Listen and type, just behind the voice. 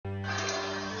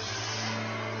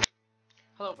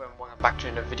Hello everyone, welcome back to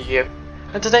another video,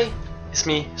 and today it's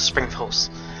me, Springpulse,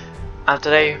 and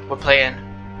today we're playing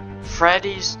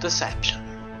Freddy's Deception,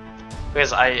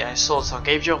 because I saw this on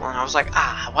Game Jolt and I was like,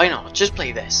 why not, just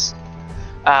play this.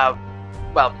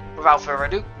 Well, without further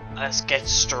ado, let's get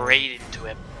straight into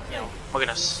it. You know, we're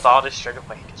gonna start it straight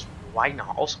away, because why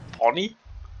not? Also, Bonnie?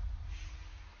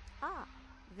 Ah,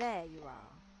 there you are.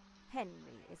 Henry,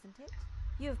 isn't it?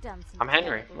 You've done some I'm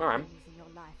Henry, terrible alright. things in your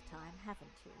lifetime,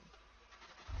 haven't you?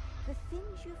 The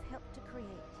things you've helped to create,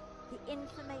 the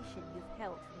information you've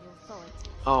held from the authorities.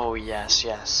 Oh, yes,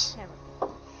 yes. Terrible. But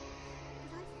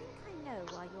I think I know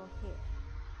why you're here.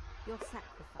 Your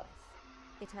sacrifice.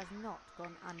 It has not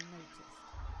gone unnoticed.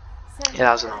 So It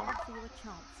hasn't. now I offer you a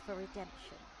chance for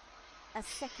redemption. A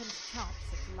second chance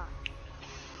at life.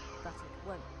 But it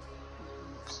won't be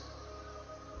easy.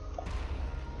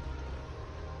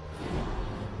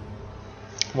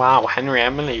 Wow, Henry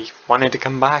Emily wanted to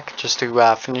come back just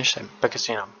to finish him because,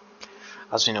 you know,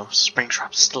 as we know,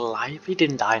 Springtrap's still alive. He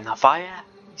didn't die in the fire.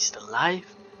 He's still alive.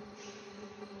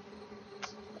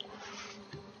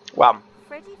 Well,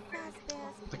 Freddy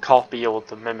Fazbear's the copy or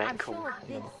the I'm mimic, sure or,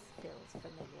 you this know. feels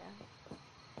familiar.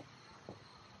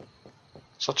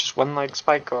 So just one leg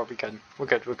spike, or are we good? We're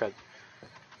good, we're good.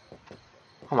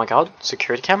 Oh my god,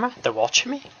 security camera? They're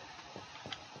watching me?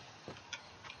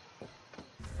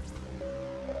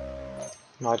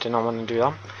 No, I did not want to do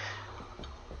that.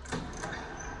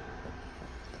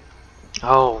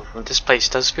 Oh, well, this place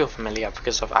does feel familiar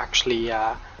because I've actually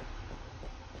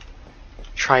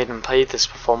tried and played this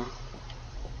before.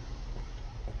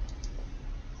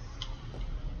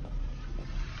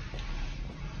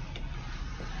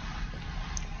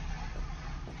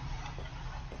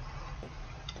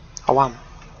 Oh wow.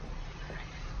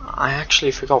 I actually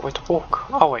forgot where to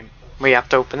walk. Oh wait, we have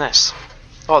to open this.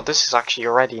 Oh, this is actually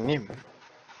already new.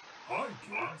 Hi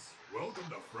kids, welcome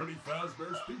to Freddy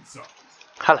Fazbear's Pizza.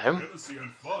 Hello. Fantasy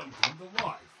and fun come to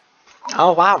life.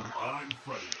 Oh wow. I'm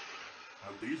Freddy,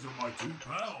 and these are my two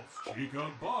pals, Chica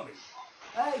and Bonnie.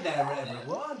 Hey there,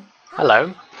 everyone. Hello.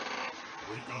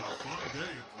 We've got a fun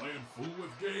day playing Fool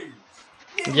with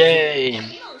Games. Yay.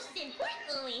 Most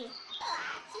importantly,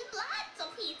 lots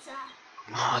of pizza.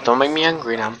 Oh, don't make me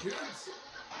angry now. Kids?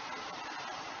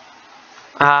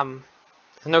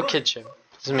 No kids here.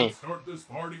 It's me. Let's start this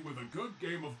party with a good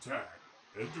game of tag.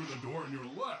 Enter the door on your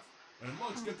left, and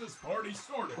let's get this party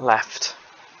started. Left.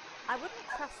 I wouldn't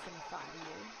trust them if I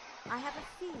were you. I have a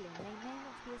feeling they may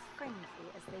not be as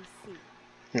friendly as they seem.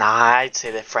 Nah, I'd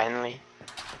say they're friendly.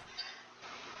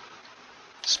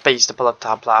 Space to pull up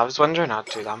tablet. I was wondering how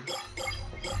to do that.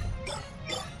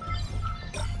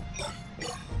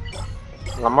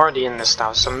 Well, I'm already in this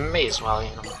now, so may as well,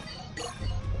 you know.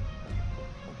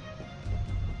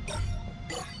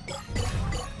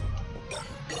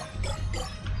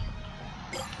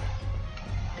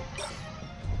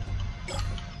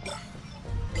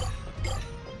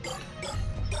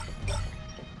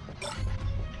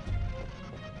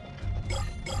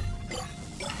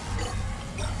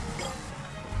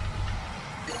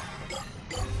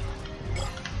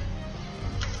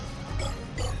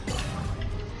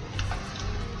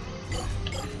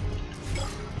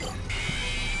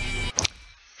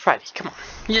 Freddy, come on.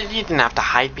 You didn't have to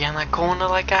hide behind that corner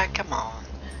like that, come on.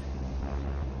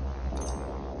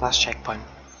 Last checkpoint.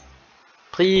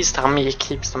 Please tell me it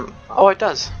keeps them. Oh, it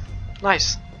does.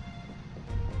 Nice.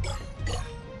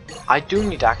 I do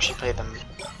need to actually play the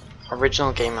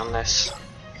original game on this.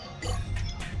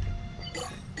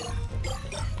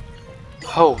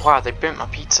 Oh wow, they burnt my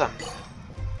pizza.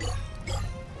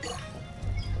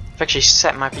 I've actually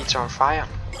set my pizza on fire.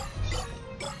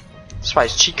 That's why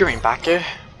it's Chica in back here.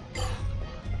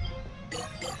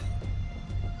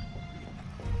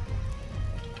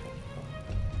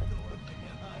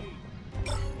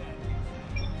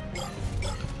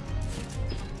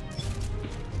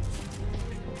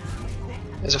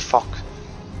 There's a fox.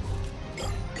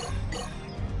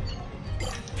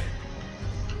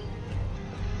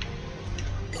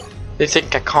 They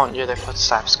think I can't hear their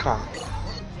footsteps, come on.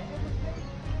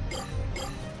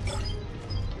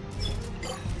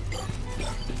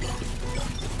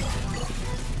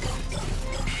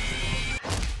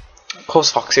 Of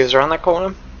course Foxy was around that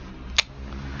corner.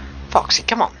 Foxy,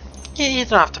 come on. You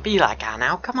don't have to be like that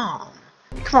now, come on.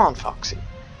 Come on, Foxy.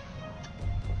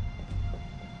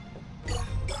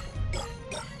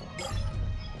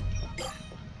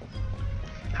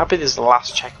 Happy this is the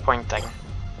last checkpoint thing.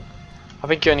 I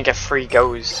think you only get 3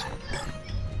 goes.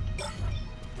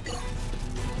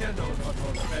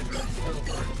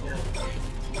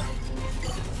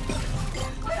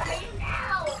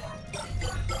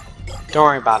 Don't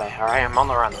worry about it, alright? I'm on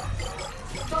the run.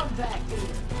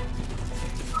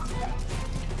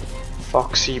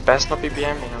 Foxy, best not be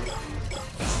behind me now.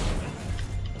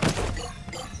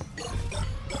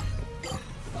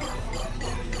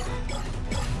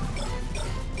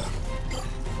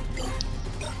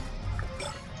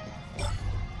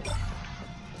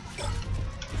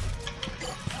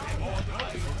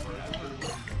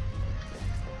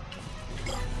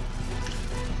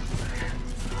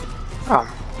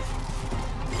 Oh.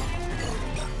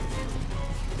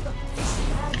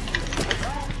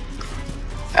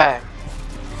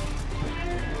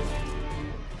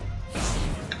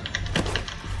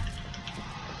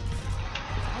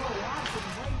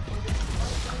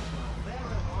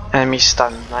 Enemy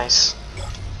stun, nice.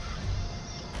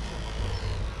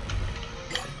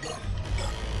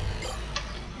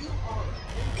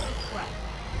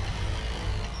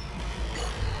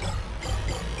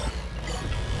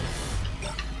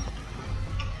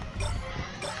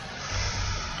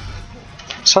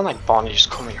 Sound like Bonnie's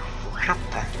coming right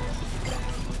there.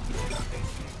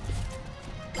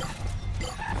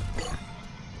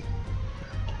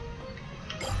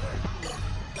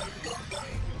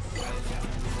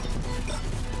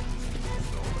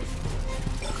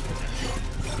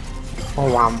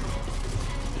 Oh wow,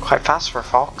 quite fast for a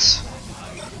fox.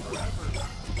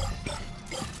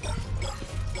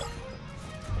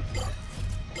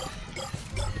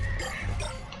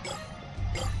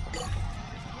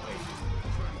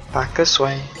 Back this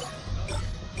way.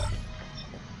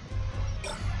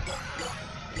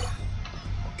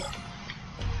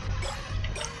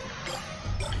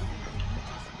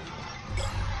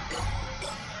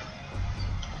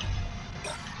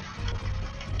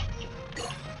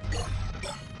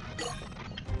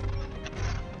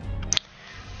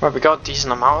 Well, we got a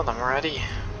decent amount of them already.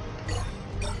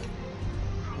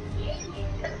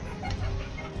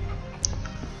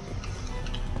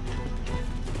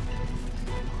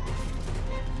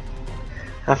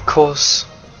 And of course,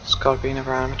 there's got to be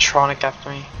another animatronic after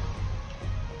me.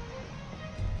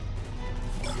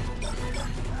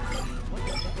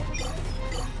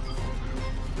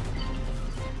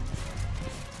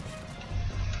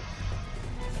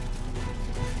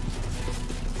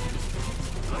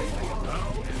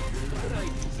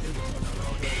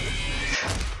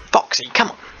 Foxy,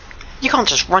 come on! You can't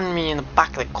just run me in the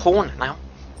back of the corner now.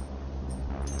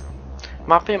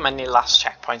 Might be at my last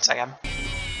checkpoints again.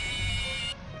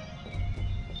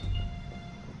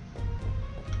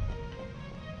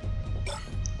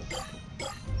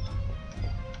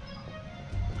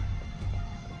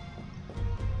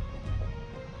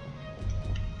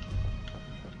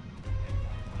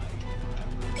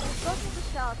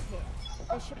 Here.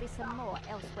 There should be some more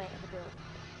elsewhere in the building.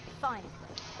 Find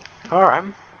them.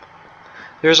 Alright.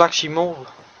 There's actually more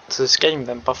to this game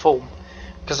than before.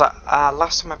 Because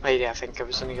last time I played it, I think it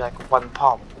was only like one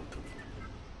pop.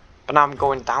 But now I'm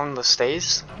going down the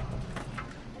stairs.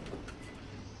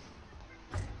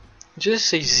 Just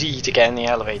say Z to get in the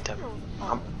elevator.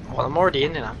 I'm already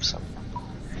in it now, so.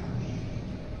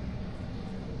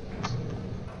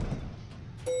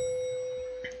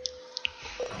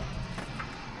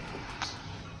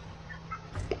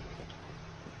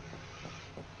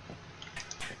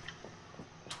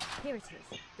 Here it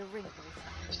is, the ring water.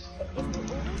 It will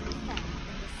always be found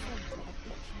in the center of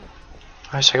each net.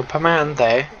 Alright, so I can put my hand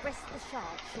there. The rest of the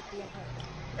shard should be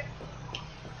ahead.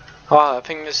 Oh, I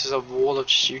think this is a wall of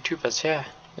just YouTubers, yeah,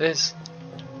 it is.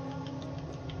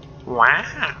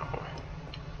 Wow.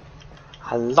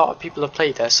 A lot of people have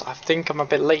played this. I think I'm a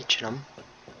bit late, you know.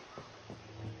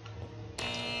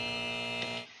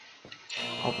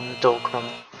 Open the door, come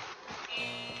on.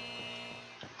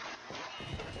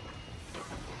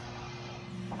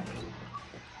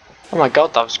 Oh my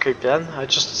god, that was creepy then. I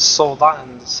just saw that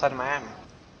in the side of my hand.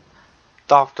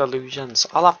 Dark Delusions.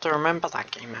 I'll have to remember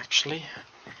that game actually.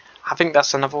 I think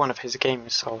that's another one of his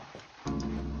games, so.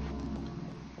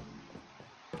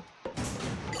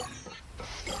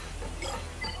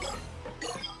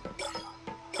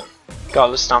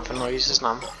 Gotta listen out for noises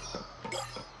now.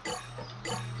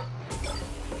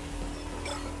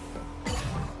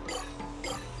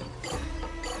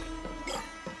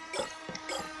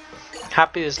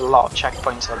 Happy there's a lot of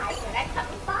checkpoints on.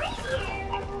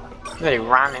 They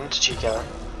ran into each other.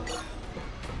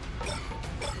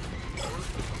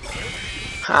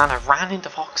 And I ran into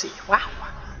Foxy. Wow.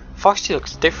 Foxy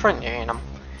looks different, you know.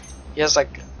 He has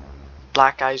like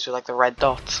black eyes with like the red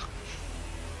dots.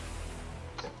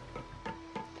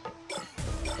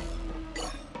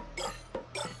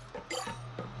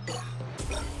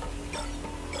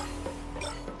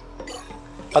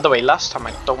 By the way, last time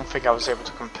I don't think I was able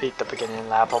to complete the beginning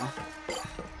level.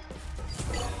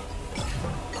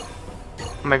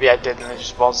 Maybe I didn't, it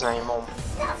just wasn't anymore.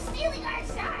 Stop stealing our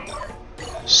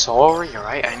stars! Sorry,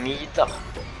 alright, I need them.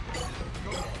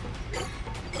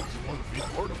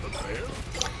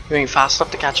 You ain't fast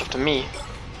enough to catch up to me.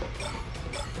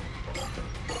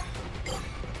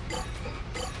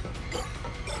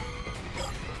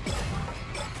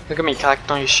 Look at me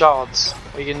collecting all your shards.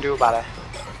 What are you gonna do about it?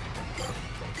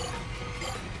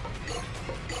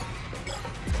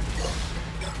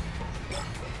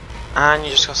 And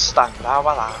you just got stunned. Ah,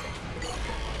 voila.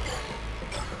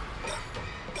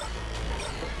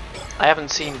 I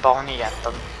haven't seen Bonnie yet,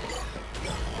 then.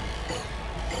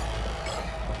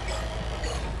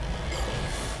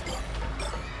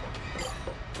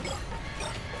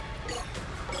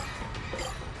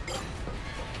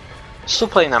 Still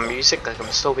playing that music like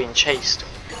I'm still being chased.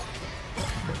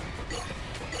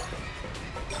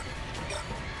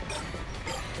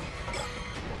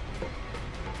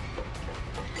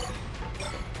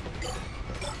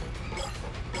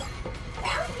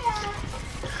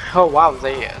 Oh wow,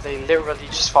 they literally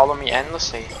just follow me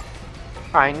endlessly.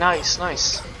 Alright, nice,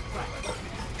 nice.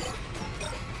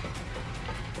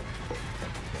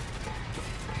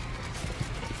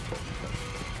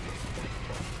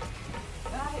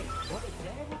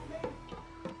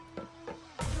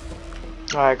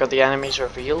 Alright, got the enemies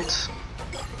revealed.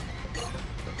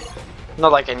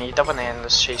 Not like I need that when I end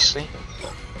this chase me.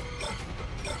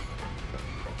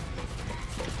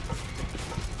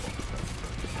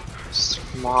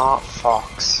 Smart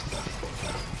fox.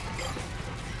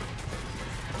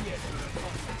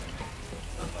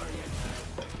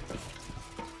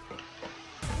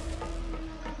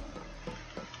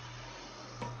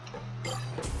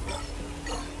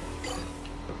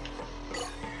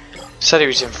 Said he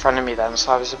was in front of me then,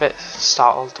 so I was a bit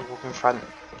startled to walk in front.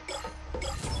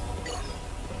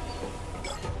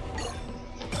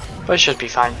 But it should be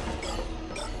fine.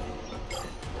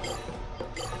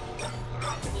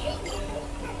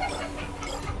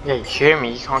 Yeah, you hear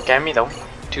me, you can't get me though.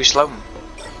 Too slow.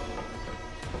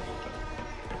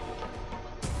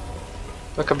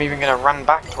 Look, I'm even gonna run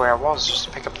back to where I was just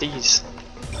to pick up these.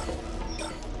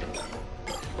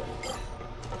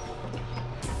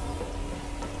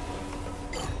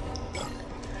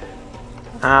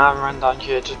 And run down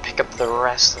here to pick up the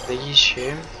rest of these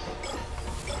here.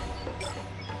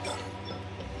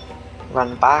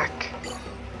 Run back.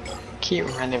 Keep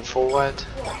running forward.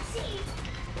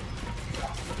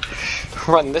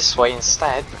 Run this way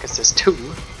instead because there's two.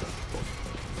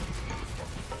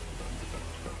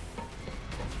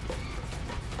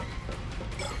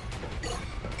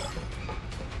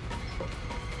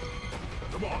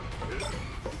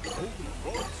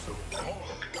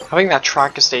 I think that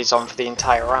tracker stays on for the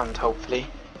entire round, hopefully.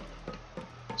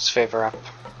 It's further up.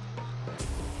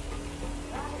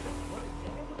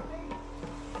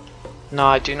 No,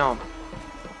 I do not.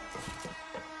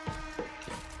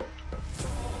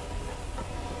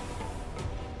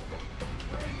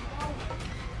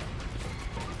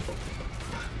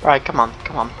 Right, come on,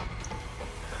 come on.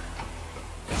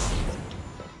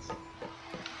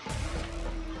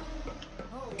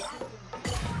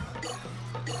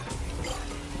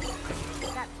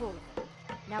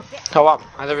 Oh wow,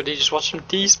 I literally just watched them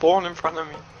despawn in front of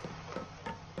me.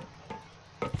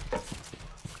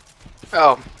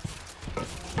 Oh.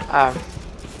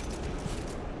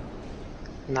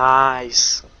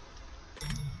 Nice.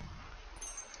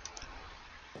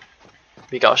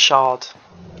 We got a shard.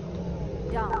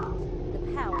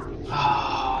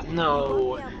 Oh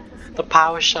no. The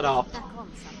power shut off.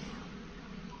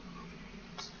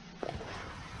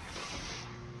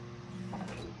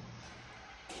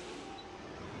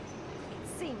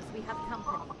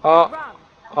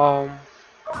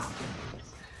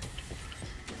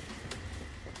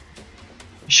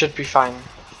 Should be fine.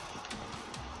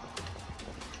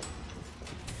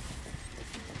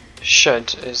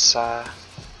 Should is That's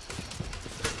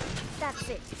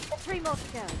it. 3 more to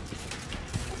go.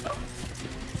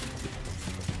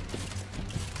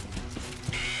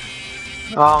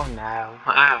 Oh no.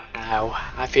 Oh no.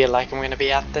 I feel like I'm gonna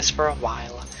be at this for a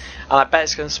while. And I bet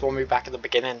it's gonna spawn me back at the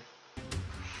beginning.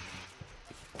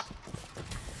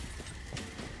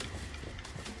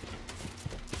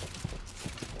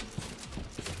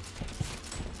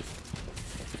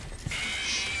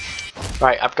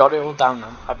 Right, I've got it all down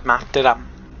now. I've mapped it up.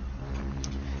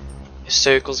 It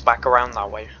circles back around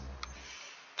that way.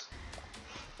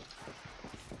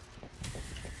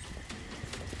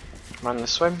 Run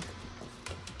this way.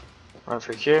 Run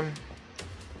through here.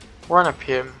 Run up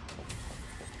here.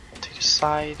 Take a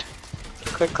side.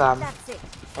 Click that.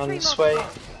 Run this way.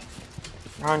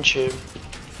 Round shoot.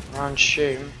 Round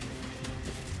shoot.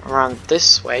 Around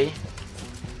this way.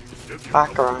 If you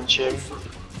Back come around, Jim. closer,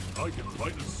 I can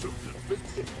find a suit that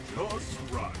fits you just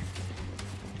right.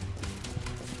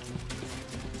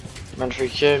 Run through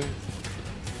Jim.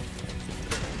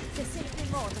 There's simply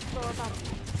more to floor above me.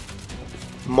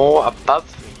 More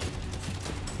above me.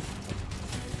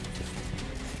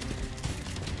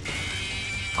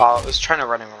 Oh, I was trying to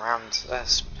run him around.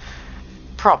 That's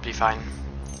probably fine.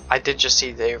 I did just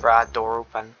see the door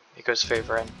open. It goes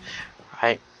further in.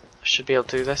 Right. I should be able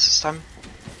to do this time.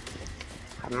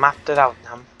 I mapped it out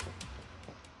now.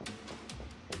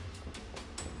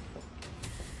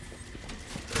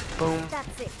 Boom.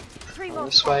 That's it. 3 Go more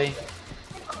this way.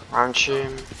 Round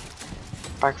Jim.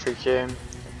 Back through Jim.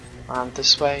 Round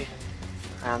this way.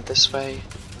 Round this way.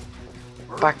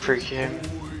 Back through Jim.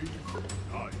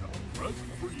 I have a present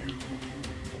for you.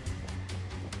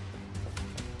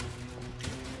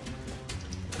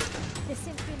 There's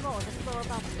simply more to floor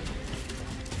above me.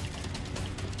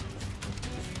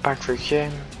 Back through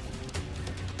Jim.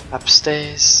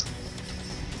 Upstairs.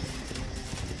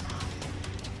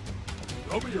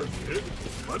 Come here, kid.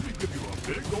 Let me give you a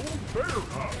big old bear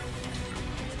hug.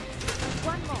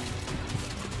 One more.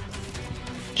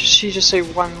 Did she just say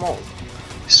one more?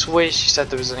 I swear she said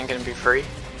there was only going to be 3.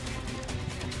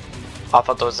 I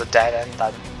thought there was a dead end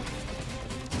then.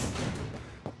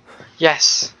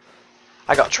 Yes!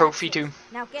 I got a trophy too.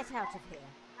 Now get out of here.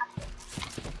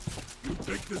 You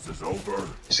think this is over?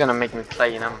 He's gonna make me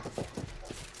play, you know.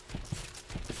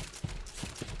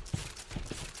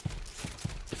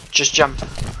 Just jump.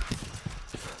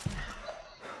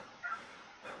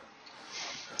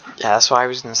 Yeah, that's what I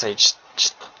was gonna say. Just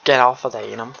get off of there,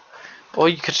 you know. Or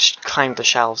you could just climb the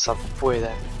shelves up way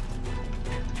there.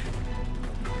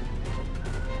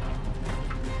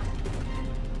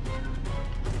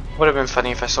 Would have been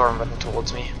funny if I saw him running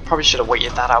towards me. Probably should have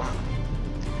waited that out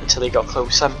until he got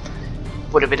closer.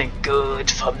 Would have been a good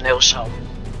thumbnail shot.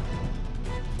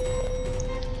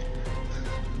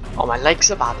 Oh, my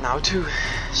legs are bad now too.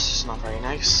 It's just not very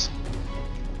nice.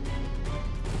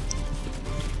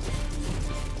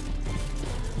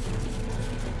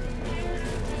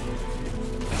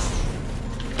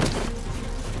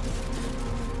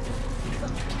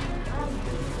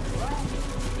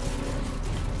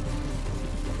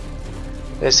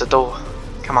 There's the door.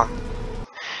 Come on.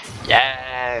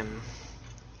 Yeah.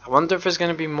 I wonder if there's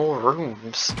going to be more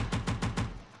rooms.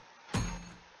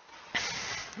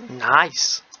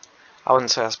 Nice. I wouldn't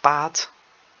say that's bad.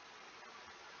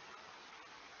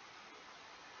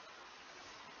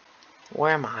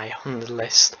 Where am I on the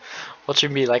list? What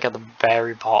should be like at the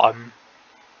very bottom?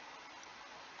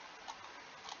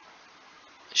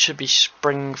 It should be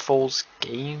Spring Falls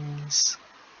Games.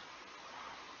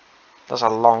 That's a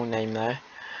long name there.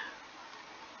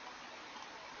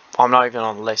 I'm not even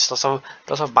on the list. That's how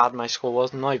bad my score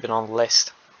was. I'm not even on the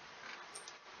list.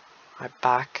 Right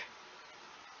back.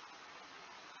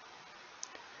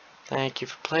 Thank you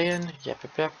for playing.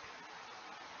 Yep.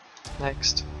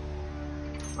 Next.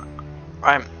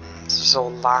 Right. This is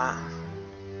all that.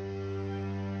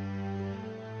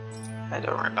 Don't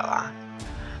worry about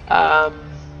that.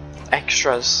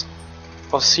 Extras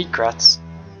or secrets.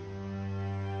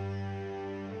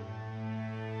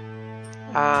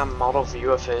 Model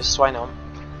viewer first, why not?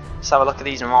 Let's have a look at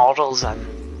these models then.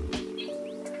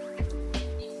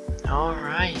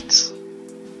 Alright.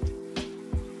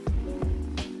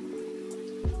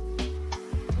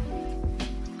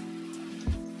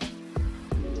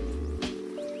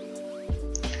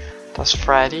 That's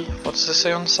Freddy. What does this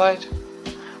say on the side?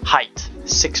 Height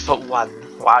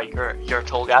 6'1". Wow, you're a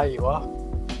tall guy, you are.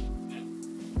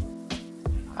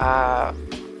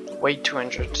 Weight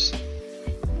 200.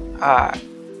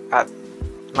 At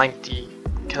 90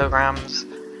 kilograms.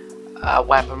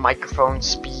 Weapon, microphone,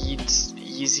 speed,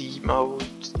 easy mode,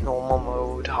 normal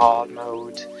mode, hard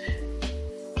mode.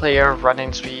 Player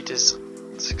running speed is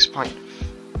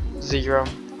 6.0.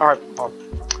 Alright, well,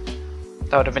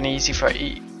 that would have been easy for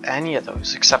any of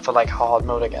those, except for like hard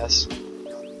mode, I guess.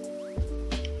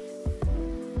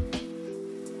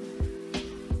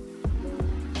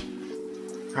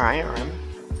 Alright.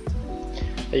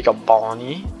 There you got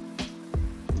Bonnie.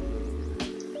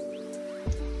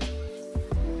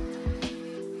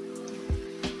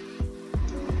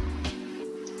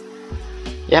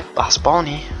 Yep, that's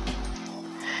Bonnie.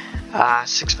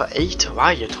 6'8".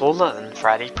 Wow, you're taller than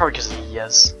Freddy, probably because of the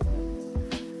years.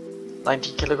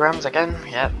 90 kilograms again.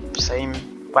 Yep,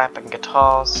 same. Weapon,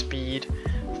 guitar, speed,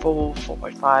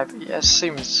 4.5. Yes,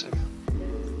 seems.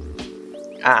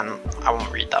 And I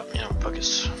won't read that,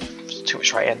 because it's too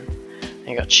much writing. And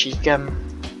you got Chica.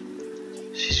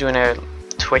 She's doing a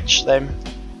Twitch thing.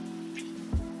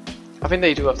 I think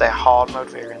they do have their hard mode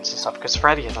variants and stuff, because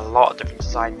Freddy has a lot of different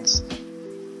designs.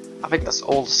 I think that's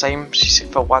all the same.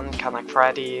 For one, kind of like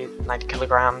Freddy, 90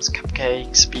 kilograms,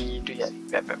 cupcake, speed, yeah,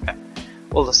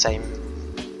 all the same.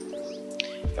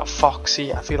 You got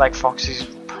Foxy. I feel like Foxy's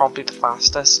probably the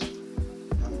fastest.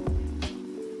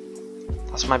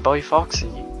 That's my boy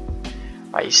Foxy.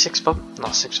 Right, he's 6 foot,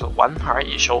 not 6'1". Alright,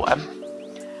 you show him.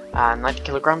 90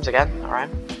 kilograms again. Alright.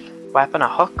 Weapon, a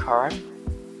hook. Alright.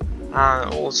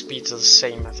 And all speeds are the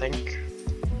same, I think.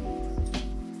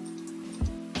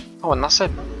 Oh, and that's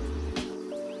it.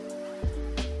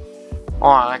 Oh,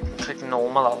 I can click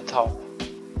normal at the top.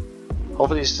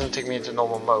 Hopefully this doesn't take me into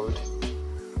normal mode.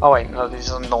 Oh wait, no,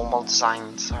 these are normal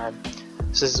designs. Alright.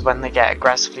 So this is when they get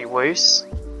aggressively worse.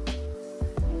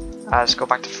 Let's go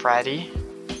back to Freddy.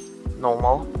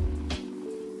 Normal.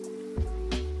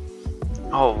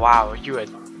 Oh wow, you a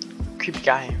creepy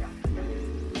guy.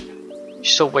 You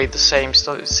still weigh the same,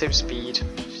 still same speed.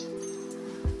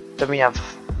 Then we have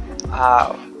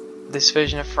this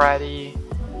version of Freddy.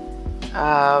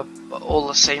 All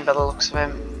the same by the looks of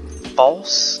him.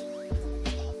 Boss?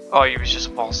 Oh, he was just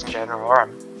a boss in general. Alright.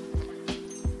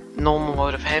 Normal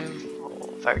mode of him.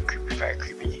 Oh, very creepy, very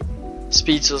creepy.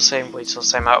 Speed's the same, weight's the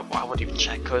same. I wouldn't even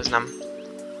check his name.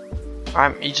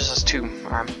 Alright, he just has 2.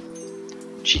 Alright.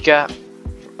 Chica.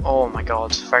 Oh my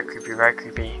god, very creepy, very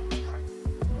creepy.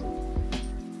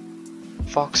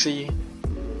 Foxy.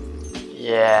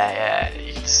 Yeah,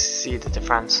 you can see the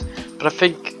difference. But I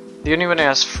think the only one who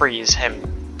has 3 is him.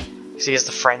 Because he has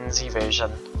the frenzy version.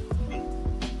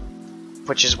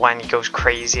 Which is when he goes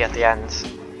crazy at the end.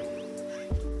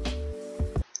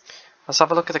 Let's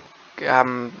have a look at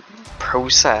the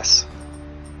process.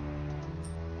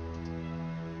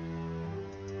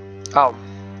 Oh.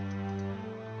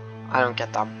 I don't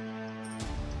get that. And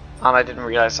I didn't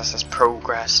realize that says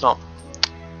progress, not...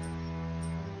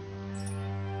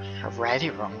 I've read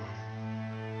it wrong.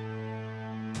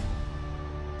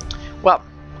 Well,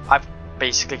 I've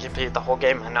basically completed the whole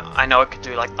game, and I know I could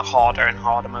do like the harder and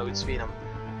harder modes for them.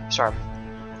 So,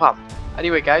 well,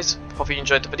 anyway guys, hope you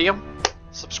enjoyed the video.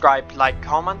 Subscribe, like,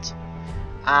 comment,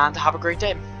 and have a great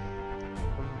day.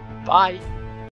 Bye!